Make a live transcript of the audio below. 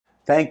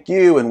Thank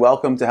you and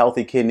welcome to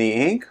Healthy Kidney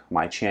Inc.,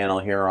 my channel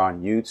here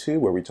on YouTube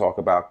where we talk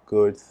about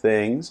good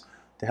things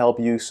to help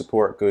you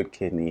support good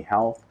kidney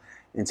health.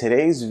 In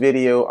today's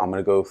video, I'm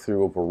going to go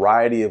through a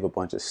variety of a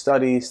bunch of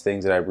studies,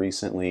 things that I've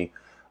recently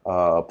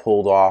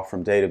pulled off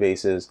from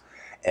databases,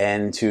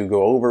 and to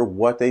go over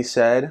what they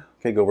said,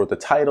 go over the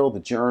title, the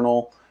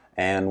journal,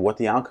 and what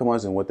the outcome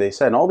was and what they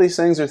said. And all these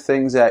things are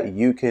things that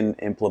you can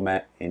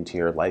implement into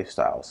your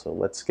lifestyle. So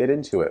let's get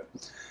into it.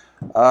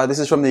 This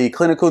is from the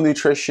Clinical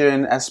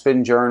Nutrition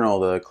ESPEN Journal,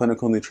 the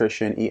Clinical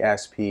Nutrition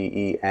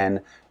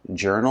ESPEN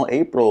Journal,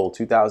 April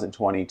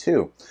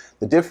 2022.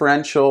 The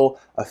differential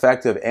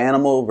effect of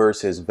animal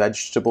versus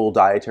vegetable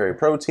dietary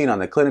protein on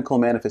the clinical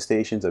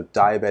manifestations of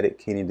diabetic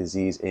kidney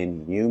disease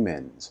in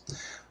humans.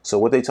 So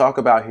what they talk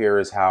about here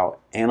is how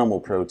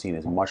animal protein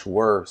is much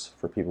worse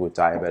for people with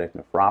diabetic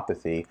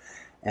nephropathy,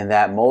 and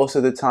that most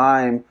of the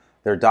time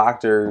their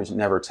doctors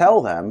never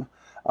tell them.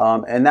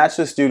 And that's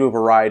just due to a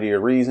variety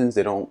of reasons.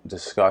 They don't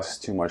discuss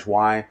too much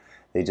why.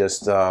 They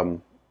just,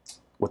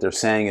 what they're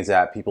saying is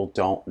that people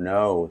don't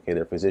know,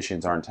 their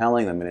physicians aren't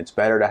telling them, and it's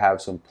better to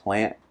have some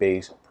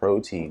plant-based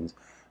proteins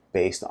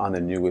based on the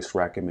newest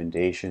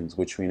recommendations,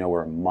 which we know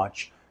are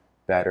much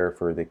better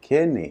for the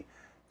kidney.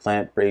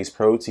 Plant-based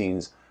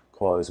proteins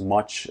cause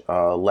much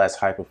less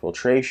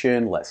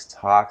hyperfiltration, less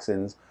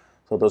toxins.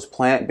 So those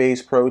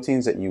plant-based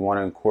proteins that you want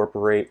to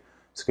incorporate,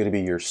 it's going to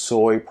be your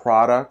soy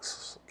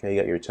products. You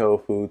got your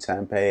tofu,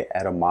 tempeh,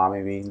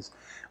 edamame beans.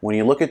 When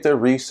you look at the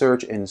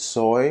research in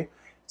soy,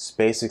 it's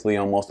basically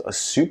almost a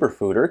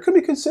superfood, or it could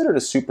be considered a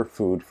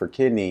superfood for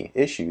kidney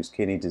issues,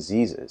 kidney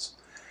diseases.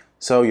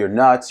 So your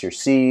nuts, your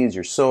seeds,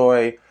 your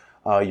soy,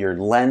 your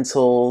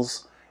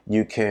lentils,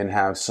 you can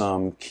have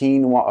some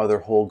quinoa, other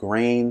whole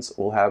grains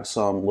will have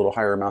some little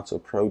higher amounts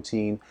of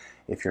protein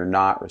if you're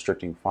not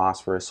restricting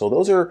phosphorus. So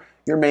those are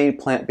your main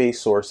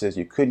plant-based sources.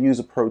 You could use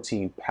a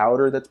protein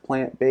powder that's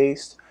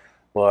plant-based,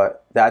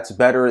 but that's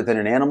better than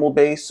an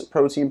animal-based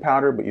protein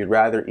powder, but you'd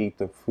rather eat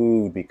the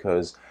food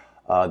because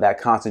that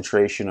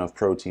concentration of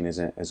protein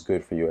isn't as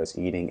good for you as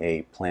eating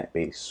a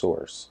plant-based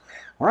source.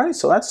 All right,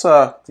 so that's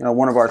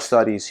one of our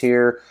studies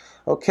here.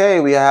 Okay,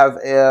 we have,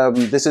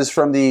 this is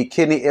from the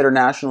Kidney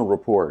International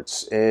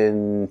reports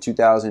in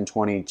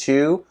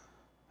 2022.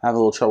 I have a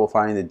little trouble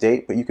finding the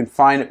date, but you can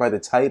find it by the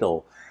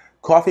title.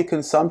 Coffee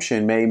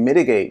consumption may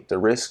mitigate the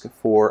risk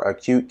for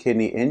acute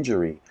kidney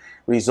injury.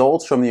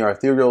 Results from the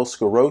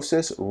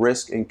arteriosclerosis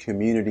risk and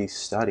community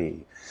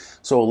study.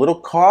 So a little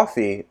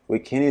coffee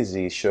with kidney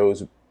disease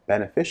shows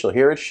beneficial.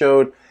 Here it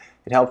showed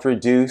it helped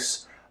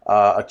reduce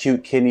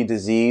acute kidney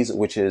disease,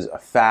 which is a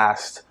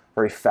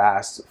very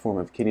fast form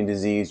of kidney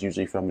disease,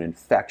 usually from an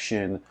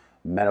infection,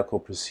 medical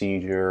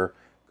procedure,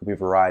 could be a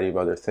variety of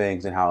other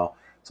things, and how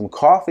some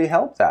coffee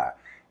helped that.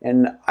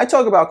 And I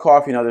talk about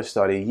coffee and other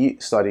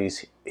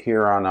studies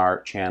here on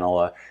our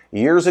channel.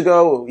 Years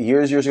ago,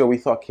 we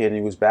thought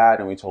kidney was bad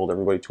and we told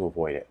everybody to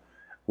avoid it.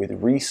 With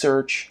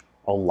research,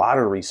 a lot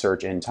of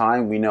research in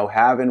time, we know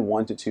having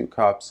 1 to 2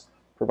 cups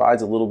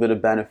provides a little bit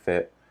of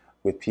benefit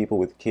with people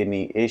with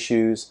kidney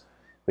issues,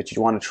 but you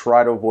want to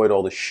try to avoid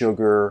all the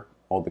sugar,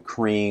 all the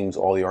creams,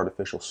 all the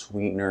artificial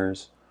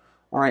sweeteners.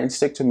 All right, and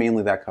stick to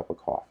mainly that cup of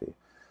coffee.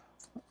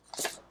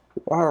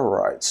 All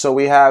right, so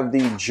we have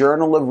the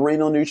Journal of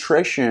Renal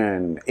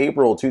Nutrition,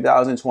 April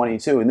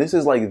 2022, and this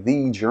is like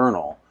the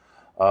journal,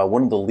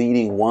 one of the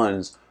leading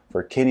ones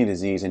for kidney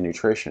disease and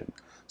nutrition.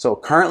 So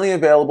currently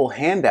available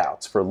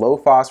handouts for low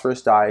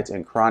phosphorus diets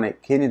and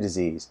chronic kidney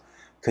disease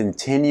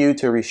continue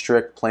to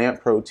restrict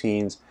plant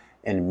proteins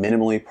and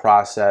minimally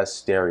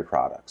processed dairy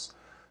products.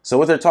 So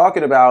what they're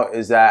talking about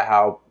is that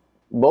how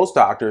most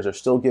doctors are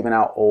still giving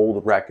out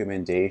old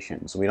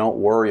recommendations. We don't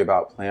worry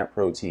about plant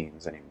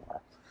proteins anymore.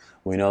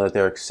 We know that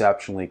they're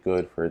exceptionally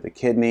good for the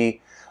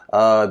kidney.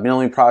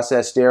 Minimally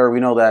processed dairy, we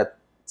know that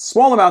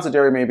small amounts of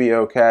dairy may be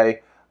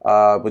okay,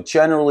 but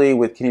generally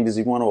with kidney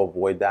disease, we want to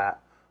avoid that.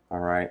 All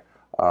right.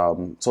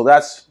 So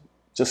that's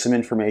just some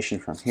information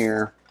from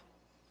here.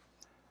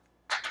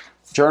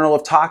 Journal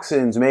of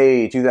Toxins,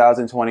 May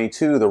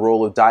 2022, the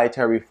role of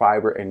dietary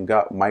fiber and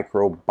gut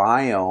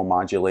microbiome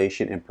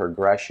modulation in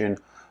progression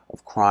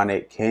of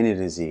chronic kidney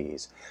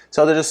disease.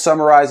 So they're just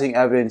summarizing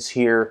evidence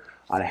here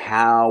on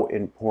how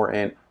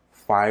important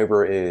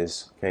fiber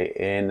is,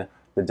 in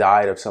the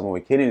diet of someone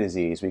with kidney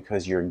disease,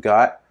 because your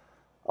gut,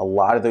 a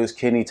lot of those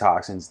kidney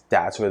toxins,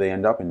 that's where they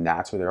end up and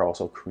that's where they're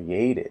also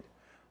created.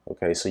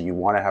 Okay, so you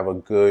want to have a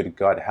good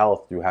gut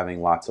health through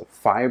having lots of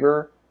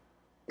fiber,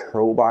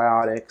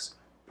 probiotics,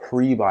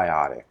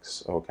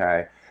 prebiotics.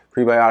 Okay,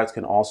 prebiotics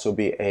can also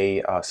be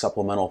a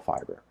supplemental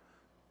fiber,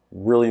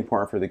 really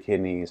important for the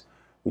kidneys.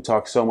 We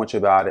talk so much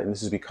about it, and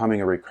this is becoming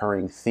a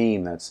recurring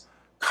theme that's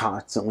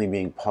constantly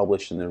being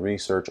published in the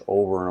research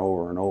over and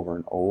over and over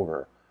and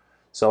over.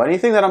 So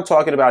anything that I'm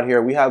talking about here,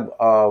 we have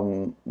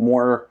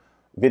more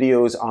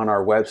videos on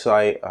our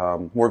website,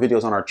 more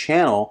videos on our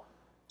channel,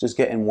 just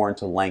getting more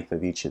into length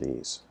of each of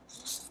these.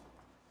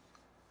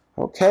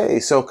 Okay,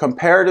 so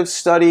comparative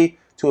study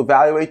to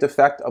evaluate the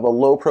effect of a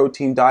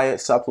low-protein diet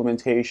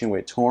supplementation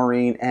with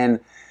taurine and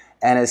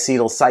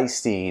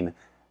N-acetylcysteine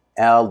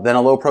Then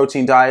a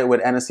low-protein diet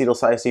with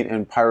N-acetylcysteine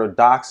and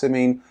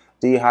pyridoxamine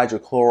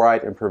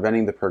dihydrochloride and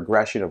preventing the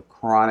progression of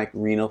chronic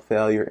renal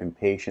failure in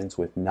patients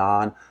with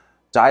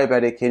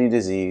non-diabetic kidney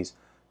disease.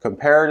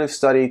 Comparative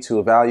study to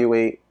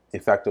evaluate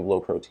effective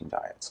low-protein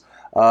diets.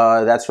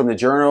 That's from the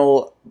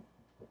Journal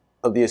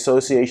of the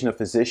Association of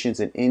Physicians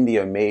in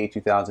India, May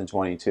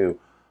 2022.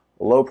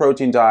 A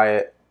low-protein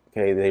diet,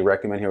 okay, they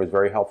recommend here, was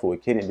very helpful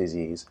with kidney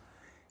disease,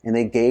 and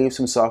they gave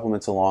some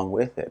supplements along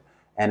with it.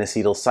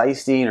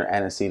 N-acetylcysteine or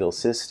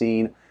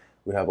N-acetylcysteine.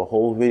 We have a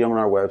whole video on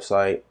our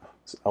website,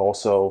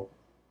 also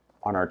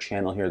on our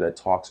channel here, that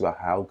talks about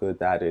how good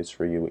that is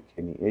for you with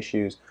kidney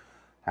issues,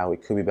 how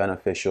it could be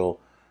beneficial.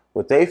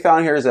 What they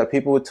found here is that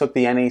people who took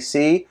the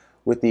NAC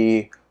with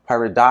the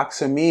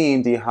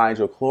pyridoxamine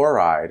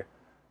dihydrochloride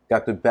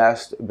got the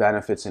best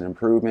benefits and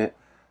improvement.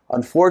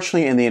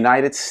 Unfortunately, in the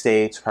United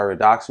States,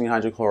 pyridoxamine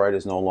hydrochloride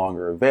is no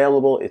longer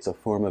available. It's a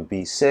form of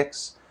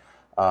B6.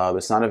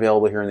 It's not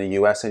available here in the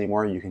US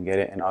anymore. You can get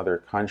it in other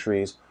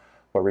countries.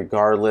 But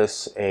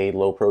regardless, a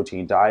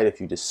low-protein diet,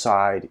 if you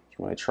decide you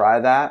want to try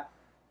that,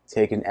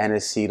 take an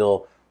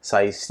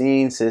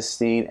N-acetylcysteine,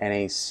 cysteine,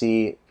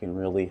 NAC can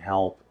really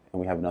help. And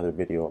we have another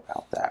video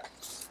about that.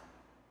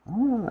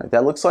 All right,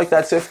 that looks like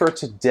that's it for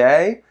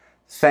today.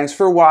 Thanks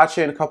for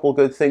watching. A couple of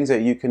good things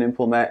that you can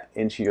implement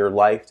into your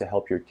life to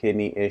help your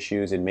kidney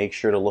issues, and make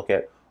sure to look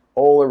at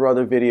all our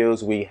other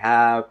videos we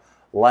have.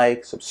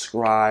 Like,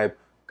 subscribe,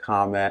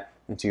 comment,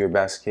 and to your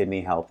best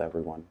kidney health,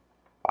 everyone.